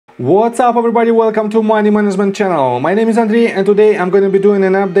What's up everybody, welcome to Money Management channel. My name is Andrei and today I'm going to be doing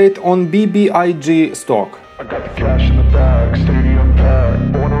an update on BBIG stock. I got the cash in the bag, stadium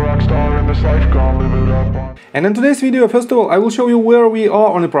packed, born a rock star in this life, gonna live it up. And in today's video, first of all, I will show you where we are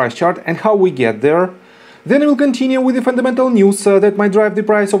on the price chart and how we get there. Then I will continue with the fundamental news that might drive the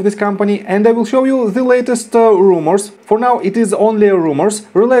price of this company, and I will show you the latest rumors. For now it is only rumors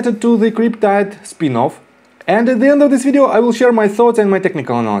related to the Cryptide spin-off. And at the end of this video I will share my thoughts and my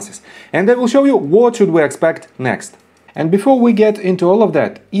technical analysis, and I will show you what should we expect next. And before we get into all of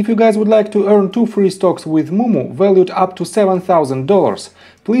that, if you guys would like to earn 2 free stocks with Moomoo valued up to $7,000,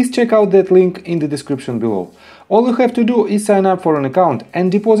 please check out that link in the description below. All you have to do is sign up for an account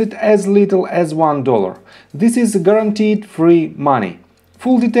and deposit as little as $1. This is guaranteed free money.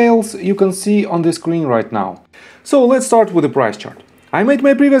 Full details you can see on the screen right now. So let's start with the price chart. I made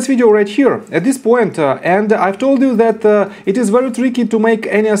my previous video right here at this point, and I've told you that it is very tricky to make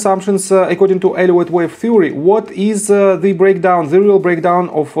any assumptions according to Elliott wave theory. What is the real breakdown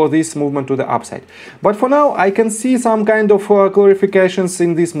of this movement to the upside? But for now I can see some kind of clarifications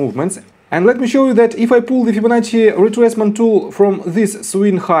in these movements. And let me show you that if I pull the Fibonacci retracement tool from this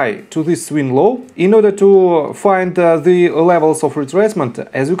swing high to this swing low, in order to find the levels of retracement,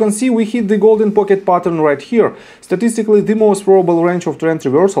 as you can see we hit the golden pocket pattern right here, statistically the most probable range of trend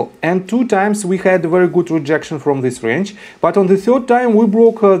reversal, and 2 times we had very good rejection from this range, but on the 3rd time we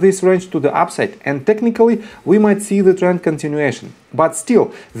broke this range to the upside, and technically we might see the trend continuation. But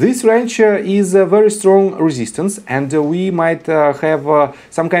still, this range is a very strong resistance, and we might have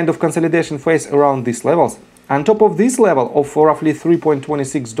some kind of consolidation phase around these levels. On top of this level of roughly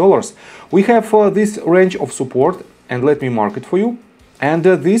 $3.26, we have this range of support, and let me mark it for you. And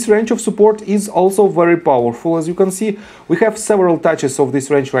this range of support is also very powerful. As you can see, we have several touches of this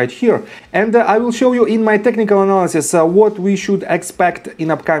range right here. And I will show you in my technical analysis what we should expect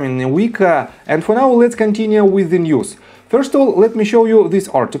in upcoming week. And for now, let's continue with the news. First of all, let me show you this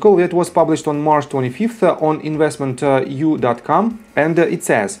article that was published on March 25th on investmentu.com, and it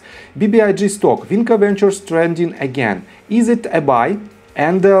says BBIG stock, Vinco Ventures trending again. Is it a buy?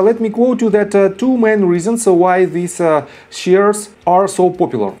 And let me quote you that 2 main reasons why these shares are so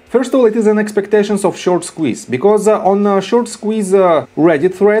popular. First of all, it is an expectations of short squeeze, because on short squeeze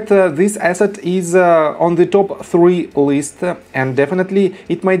Reddit thread this asset is on the top 3 list, and definitely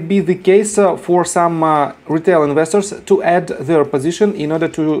it might be the case for some retail investors to add their position in order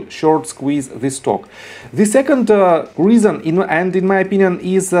to short squeeze this stock. The second reason, and in my opinion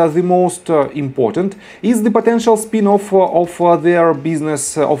is the most important, is the potential spin-off of their business,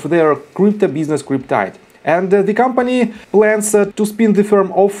 of their crypto business Cryptide. And the company plans to spin the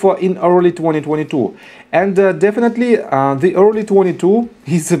firm off in early 2022. And definitely the early 22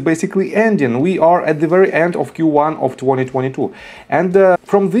 is basically ending. We are at the very end of Q1 of 2022. And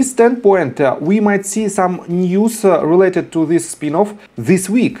from this standpoint, we might see some news related to this spin-off this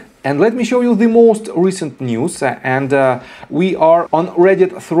week. And let me show you the most recent news, and we are on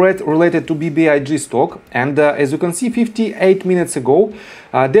Reddit thread related to BBIG stock, and as you can see 58 minutes ago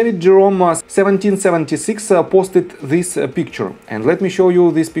David Jerome 1776 posted this picture, and let me show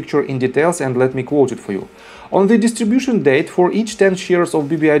you this picture in details and let me quote it for you. On the distribution date, for each 10 shares of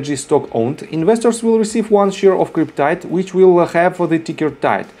BBIG stock owned, investors will receive 1 share of Cryptide, which will have the ticker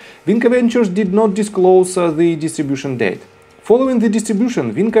TIDE. Vinco Ventures did not disclose the distribution date. Following the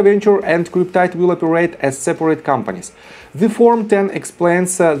distribution, Vinco Venture and Cryptide will operate as separate companies. The Form 10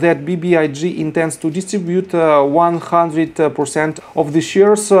 explains that BBIG intends to distribute 100% of the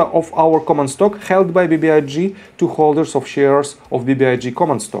shares of our common stock held by BBIG to holders of shares of BBIG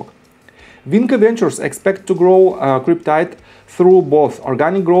common stock. Vinco Ventures expect to grow Cryptide through both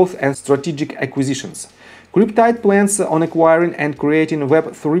organic growth and strategic acquisitions. Cryptide plans on acquiring and creating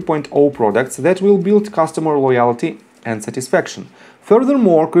Web 3.0 products that will build customer loyalty and satisfaction.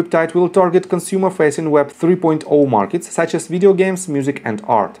 Furthermore, Cryptide will target consumer-facing Web 3.0 markets such as video games, music and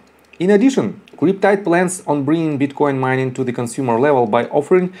art. In addition, Cryptide plans on bringing Bitcoin mining to the consumer level by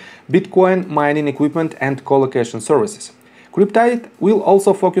offering Bitcoin mining equipment and colocation services. Cryptide will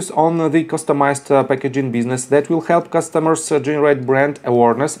also focus on the customized packaging business that will help customers generate brand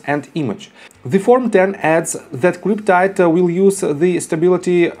awareness and image. The Form 10 adds that Cryptide will use the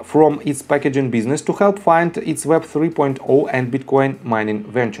stability from its packaging business to help fund its Web 3.0 and Bitcoin mining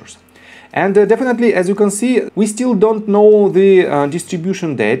ventures. And definitely, as you can see, we still don't know the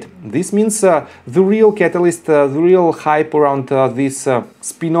distribution date. This means the real catalyst, the real hype around this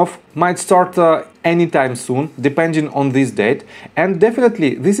spin-off might start anytime soon, depending on this date. And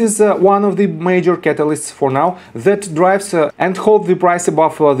definitely this is one of the major catalysts for now that drives and holds the price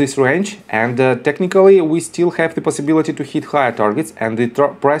above this range. And technically we still have the possibility to hit higher targets, and the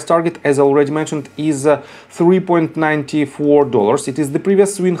price target, as already mentioned, is $3.94. It is the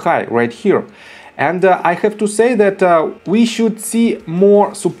previous swing high right here. And I have to say that we should see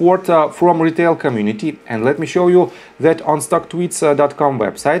more support from retail community. And let me show you that on stocktweets.com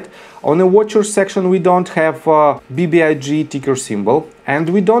website. On the watchers section we don't have BBIG ticker symbol, and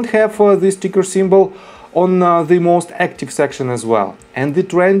we don't have this ticker symbol on the most active section as well. And the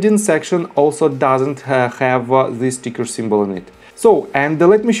trending section also doesn't have this ticker symbol in it. So, and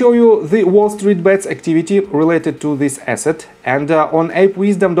let me show you the Wall Street Bets activity related to this asset. And on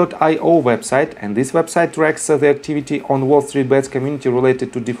apewisdom.io website, and this website tracks the activity on Wall Street Bets community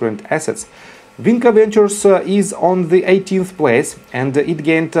related to different assets. Vinco Ventures is on the 18th place, and it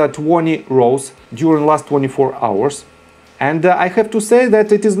gained 20 rows during last 24 hours. And I have to say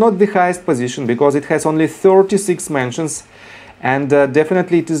that it is not the highest position because it has only 36 mentions, and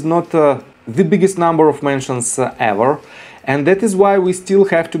definitely it is not the biggest number of mentions ever. And that is why we still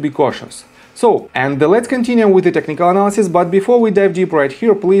have to be cautious. So, and let's continue with the technical analysis, but before we dive deep right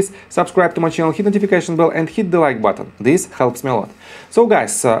here, please subscribe to my channel, hit notification bell and hit the like button. This helps me a lot. So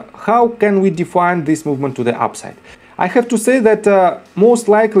guys, how can we define this movement to the upside? I have to say that most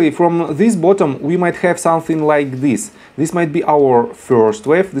likely from this bottom we might have something like this. This might be our first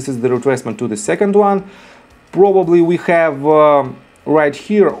wave, this is the retracement to the second one. Probably we have right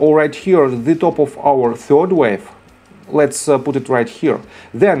here or right here the top of our third wave. Let's put it right here.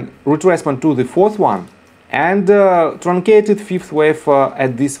 Then retracement to the fourth one, and truncated fifth wave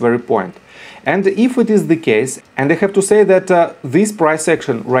at this very point. And if it is the case, and I have to say that this price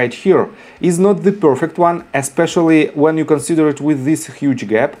action right here is not the perfect one, especially when you consider it with this huge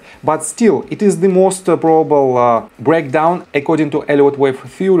gap, but still it is the most probable breakdown according to Elliott wave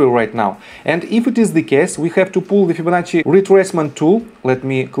theory right now. And if it is the case, we have to pull the Fibonacci retracement tool. Let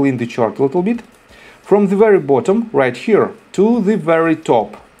me clean the chart a little bit. From the very bottom right here to the very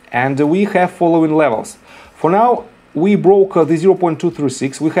top, and we have following levels. For now we broke the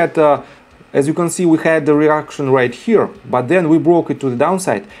 0.236. We had as you can see, we had the reaction right here, but then we broke it to the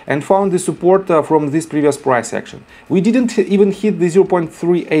downside and found the support from this previous price action. We didn't even hit the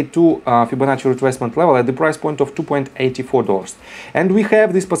 0.382 Fibonacci retracement level at the price point of $2.84, and we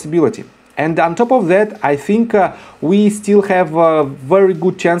have this possibility. And on top of that, I think we still have very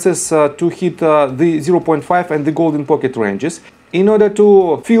good chances to hit the 0.5 and the golden pocket ranges in order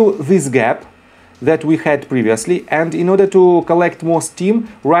to fill this gap that we had previously, and in order to collect more steam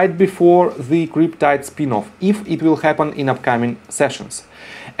right before the Cryptide spin-off, if it will happen in upcoming sessions.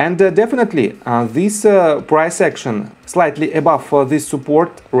 And definitely this price action slightly above this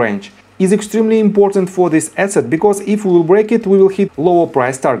support range is extremely important for this asset, because if we will break it, we will hit lower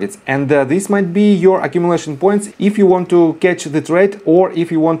price targets, and this might be your accumulation points if you want to catch the trade or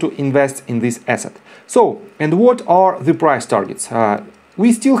if you want to invest in this asset. So, and what are the price targets?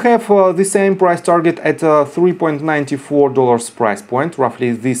 We still have the same price target at $3.94 price point,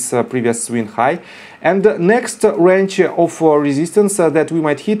 roughly this previous swing high. And the next range of resistance that we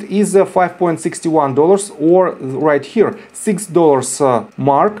might hit is $5.61, or right here $6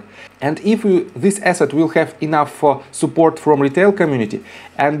 mark. And if this asset will have enough support from retail community,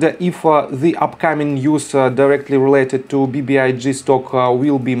 and if the upcoming news directly related to BBIG stock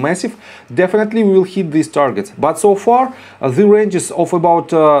will be massive, definitely we will hit these targets. But so far the ranges of about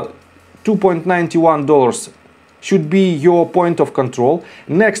 $2.91 should be your point of control.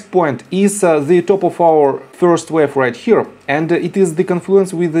 Next point is the top of our first wave right here, and it is the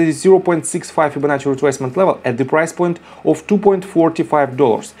confluence with the 0.65 Fibonacci retracement level at the price point of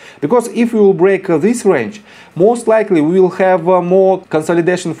 $2.45. Because if we will break this range, most likely we will have more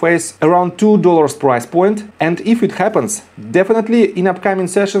consolidation phase around $2 price point, and if it happens, definitely in upcoming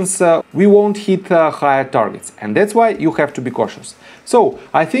sessions we won't hit higher targets, and that's why you have to be cautious. So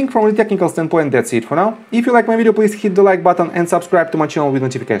I think from the technical standpoint that's it for now. If you like my video, please hit the like button and subscribe to my channel with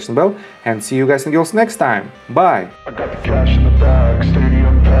notification bell, and see you guys and girls next time. Bye! I got the cash in the bag, stadium.